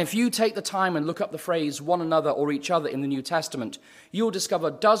 And if you take the time and look up the phrase one another or each other in the New Testament, you'll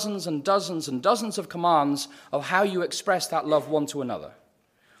discover dozens and dozens and dozens of commands of how you express that love one to another.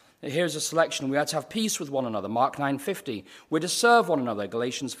 Here's a selection. We are to have peace with one another, Mark 9:50. We're to serve one another,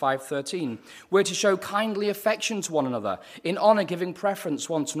 Galatians 5:13. We're to show kindly affection to one another, in honor giving preference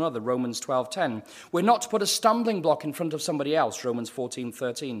one to another, Romans 12:10. We're not to put a stumbling block in front of somebody else, Romans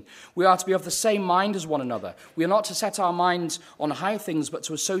 14:13. We are to be of the same mind as one another. We are not to set our minds on high things, but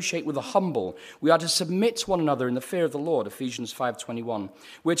to associate with the humble. We are to submit to one another in the fear of the Lord, Ephesians 5:21.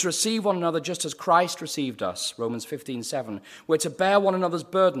 We're to receive one another just as Christ received us, Romans 15:7. We're to bear one another's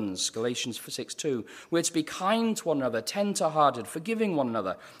burdens, Galatians 6:2. We're to be kind to one another, tender-hearted, forgiving one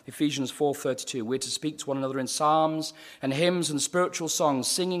another, Ephesians 4:32. We're to speak to one another in psalms and hymns and spiritual songs,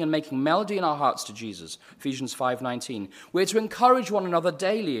 singing and making melody in our hearts to Jesus, Ephesians 5:19. We're to encourage one another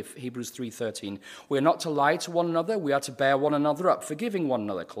daily, Hebrews 3:13. We're not to lie to one another. We are to bear one another up, forgiving one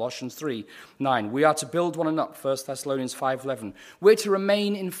another, Colossians 3:9. We are to build one another, 1 Thessalonians 5:11. We're to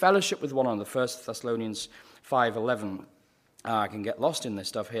remain in fellowship with one another, 1 Thessalonians 5:11. I can get lost in this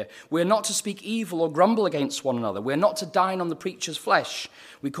stuff here. We're not to speak evil or grumble against one another. We're not to dine on the preacher's flesh.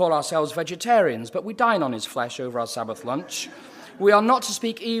 We call ourselves vegetarians, but we dine on his flesh over our Sabbath lunch. We are not to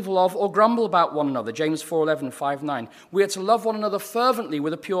speak evil of or grumble about one another, James 4:11, 5:9. We are to love one another fervently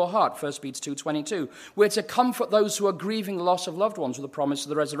with a pure heart, 1 Peter 2:22. We're to comfort those who are grieving the loss of loved ones with the promise of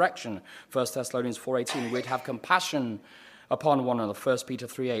the resurrection, 1 Thessalonians 4:18. We're to have compassion upon one another, 1 Peter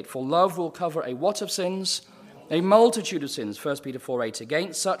 3:8. For love will cover a what of sins? A multitude of sins, 1 Peter 4:8.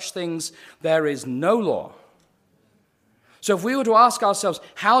 Against such things there is no law. So if we were to ask ourselves,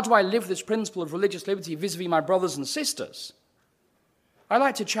 how do I live this principle of religious liberty vis-a-vis my brothers and sisters? I'd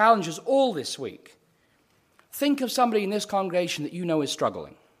like to challenge us all this week. Think of somebody in this congregation that you know is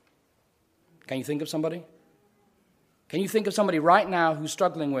struggling. Can you think of somebody? Can you think of somebody right now who's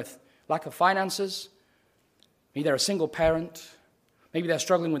struggling with lack of finances? Maybe they're a single parent. Maybe they're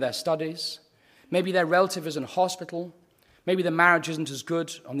struggling with their studies. Maybe their relative is in hospital. Maybe the marriage isn't as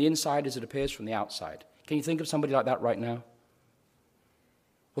good on the inside as it appears from the outside. Can you think of somebody like that right now?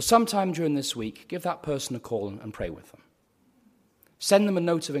 Well, sometime during this week, give that person a call and pray with them. Send them a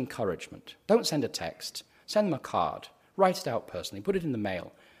note of encouragement. Don't send a text. Send them a card. Write it out personally. Put it in the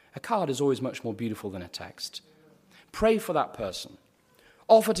mail. A card is always much more beautiful than a text. Pray for that person.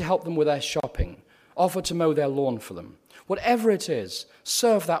 Offer to help them with their shopping. Offer to mow their lawn for them. Whatever it is,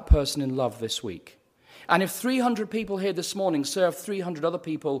 serve that person in love this week. And if 300 people here this morning serve 300 other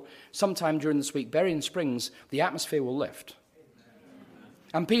people sometime during this week, Berrien Springs, the atmosphere will lift.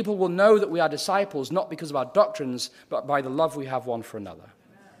 And people will know that we are disciples, not because of our doctrines, but by the love we have one for another.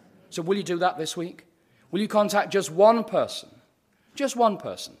 So will you do that this week? Will you contact just one person,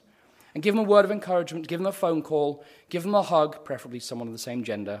 and give them a word of encouragement, give them a phone call, give them a hug, preferably someone of the same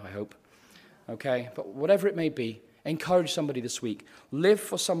gender, I hope. Okay, but whatever it may be, encourage somebody this week. Live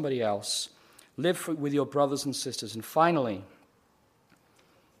for somebody else. Live with your brothers and sisters. And finally,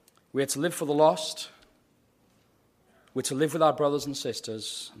 we are to live for the lost. We're to live with our brothers and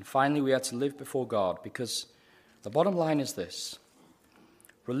sisters. And finally, we are to live before God, because the bottom line is this.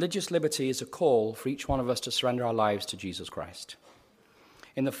 Religious liberty is a call for each one of us to surrender our lives to Jesus Christ.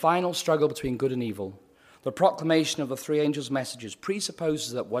 In the final struggle between good and evil, The proclamation of the three angels' messages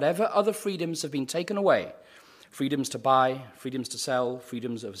presupposes that whatever other freedoms have been taken away, freedoms to buy, freedoms to sell,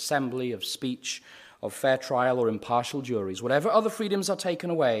 freedoms of assembly, of speech, of fair trial or impartial juries, whatever other freedoms are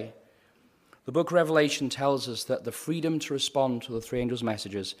taken away, the book of Revelation tells us that the freedom to respond to the three angels'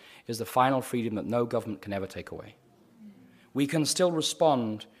 messages is the final freedom that no government can ever take away. We can still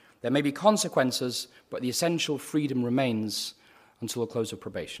respond. There may be consequences, but the essential freedom remains until the close of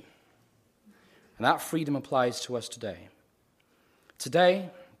probation. And that freedom applies to us today. Today,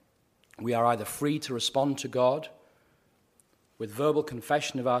 we are either free to respond to God with verbal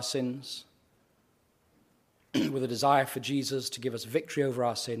confession of our sins, with a desire for Jesus to give us victory over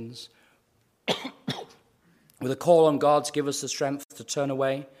our sins, with a call on God to give us the strength to turn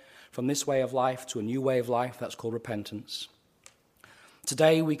away from this way of life to a new way of life that's called repentance.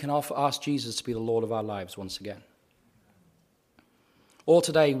 Today we can ask Jesus to be the Lord of our lives once again. Or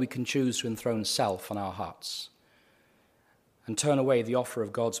today we can choose to enthrone self on our hearts and turn away the offer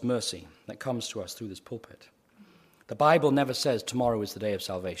of God's mercy that comes to us through this pulpit. The Bible never says tomorrow is the day of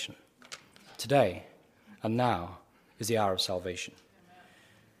salvation. Today and now is the hour of salvation.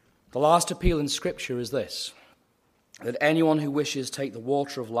 The last appeal in Scripture is this, that anyone who wishes take the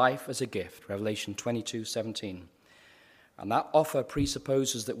water of life as a gift, Revelation 22:17. And that offer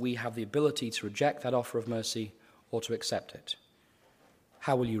presupposes that we have the ability to reject that offer of mercy or to accept it.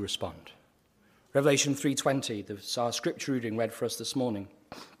 How will you respond? Revelation 3:20, our scripture reading read for us this morning.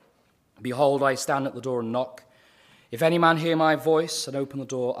 Behold, I stand at the door and knock. If any man hear my voice and open the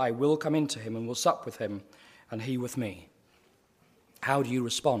door, I will come into him and will sup with him, and he with me. How do you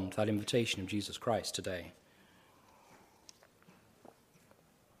respond to that invitation of Jesus Christ today?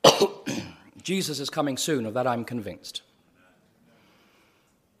 Jesus is coming soon, of that I'm convinced.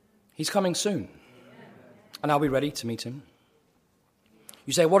 He's coming soon. And are we ready to meet him?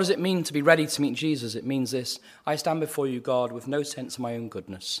 You say, what does it mean to be ready to meet Jesus? It means this: I stand before you, God, with no sense of my own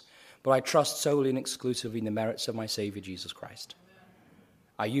goodness, but I trust solely and exclusively in the merits of my Savior, Jesus Christ.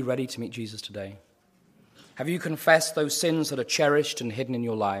 Are you ready to meet Jesus today? Have you confessed those sins that are cherished and hidden in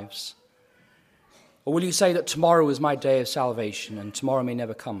your lives? Or will you say that tomorrow is my day of salvation and tomorrow may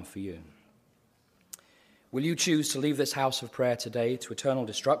never come for you? Will you choose to leave this house of prayer today to eternal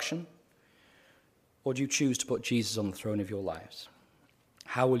destruction? Or do you choose to put Jesus on the throne of your lives?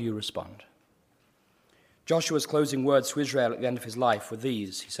 How will you respond? Joshua's closing words to Israel at the end of his life were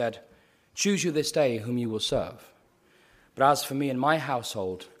these. He said, choose you this day whom you will serve. But as for me and my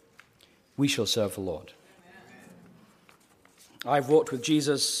household, we shall serve the Lord. I've walked with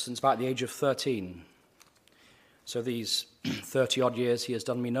Jesus since about the age of 13. So these 30-odd years, he has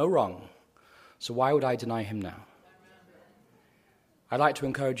done me no wrong. So why would I deny him now? I'd like to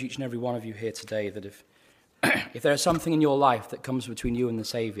encourage each and every one of you here today that if there is something in your life that comes between you and the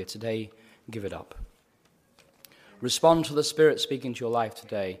Savior today, give it up. Respond to the Spirit speaking to your life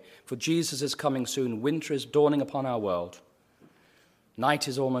today. For Jesus is coming soon. Winter is dawning upon our world. Night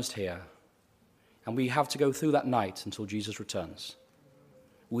is almost here. And we have to go through that night until Jesus returns.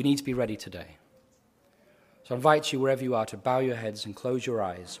 We need to be ready today. So I invite you, wherever you are, to bow your heads and close your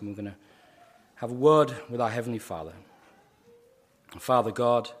eyes. And we're going to have a word with our Heavenly Father. Father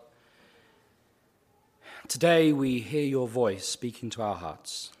God, today we hear your voice speaking to our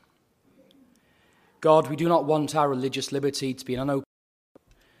hearts. God, we do not want our religious liberty to be an unopened,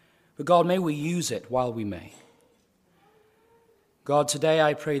 but God, may we use it while we may. God, today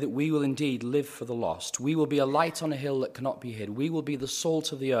I pray that we will indeed live for the lost. We will be a light on a hill that cannot be hid. We will be the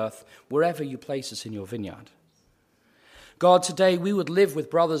salt of the earth wherever you place us in your vineyard. God, today we would live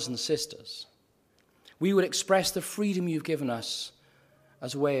with brothers and sisters. We would express the freedom you've given us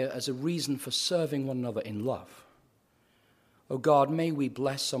as a reason for serving one another in love. Oh God, may we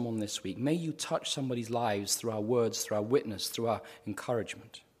bless someone this week. May you touch somebody's lives through our words, through our witness, through our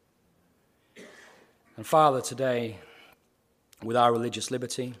encouragement. And Father, today, with our religious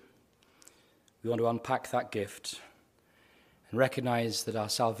liberty, we want to unpack that gift and recognize that our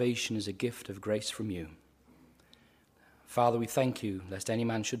salvation is a gift of grace from you. Father, we thank you, lest any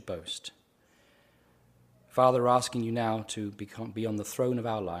man should boast. Father, we're asking you now to be on the throne of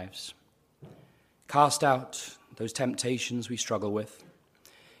our lives. Cast out those temptations we struggle with.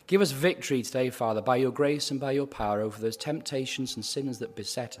 Give us victory today, Father, by your grace and by your power over those temptations and sins that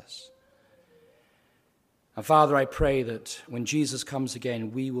beset us. And Father, I pray that when Jesus comes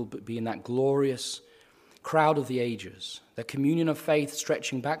again, we will be in that glorious crowd of the ages, the communion of faith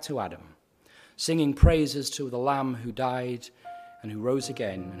stretching back to Adam, singing praises to the Lamb who died and who rose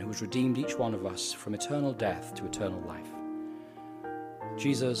again and who has redeemed each one of us from eternal death to eternal life.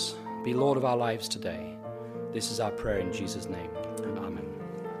 Jesus, be Lord of our lives today. This is our prayer in Jesus' name. Amen.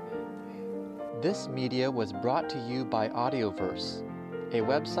 This media was brought to you by Audioverse, a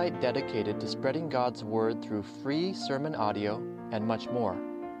website dedicated to spreading God's Word through free sermon audio and much more.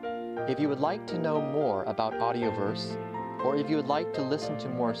 If you would like to know more about Audioverse, or if you would like to listen to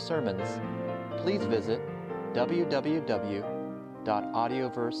more sermons, please visit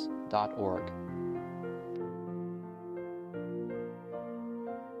www.audioverse.org.